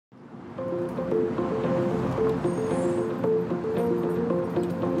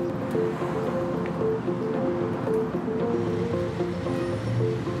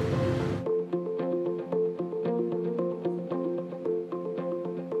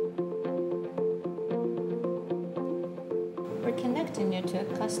We're connecting you to a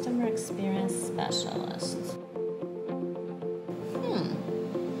customer experience specialist.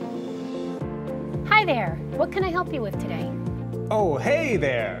 Hi there. What can I help you with today? Oh, hey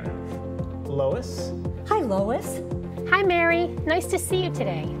there. Lois? Hi, Lois. Hi, Mary. Nice to see you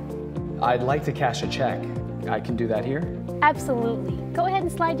today. I'd like to cash a check. I can do that here? Absolutely. Go ahead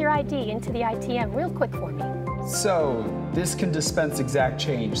and slide your ID into the ITM real quick for me. So, this can dispense exact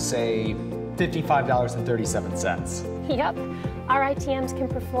change, say $55.37. Yep. Our ITMs can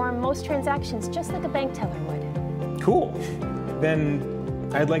perform most transactions just like a bank teller would. Cool. Then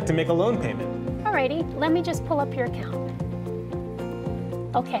I'd like to make a loan payment. Alrighty, let me just pull up your account.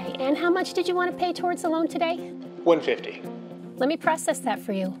 Okay, and how much did you want to pay towards the loan today? $150. Let me process that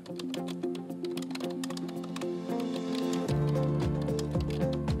for you.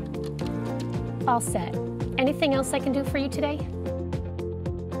 All set. Anything else I can do for you today?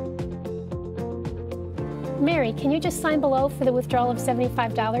 Mary, can you just sign below for the withdrawal of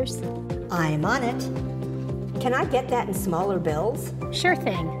 $75? I'm on it. Can I get that in smaller bills? Sure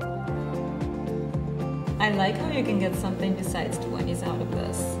thing. I like how you can get something besides 20s out of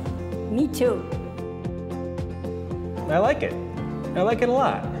this. Me too. I like it. I like it a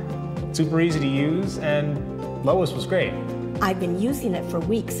lot. Super easy to use, and Lois was great. I've been using it for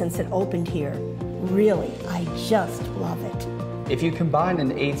weeks since it opened here. Really, I just love it. If you combine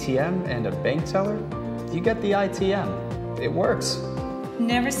an ATM and a bank teller, you get the ITM. It works.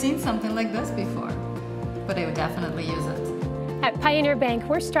 Never seen something like this before, but I would definitely use it. At Pioneer Bank,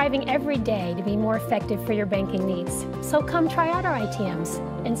 we're striving every day to be more effective for your banking needs. So come try out our ITMs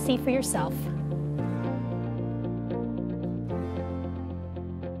and see for yourself.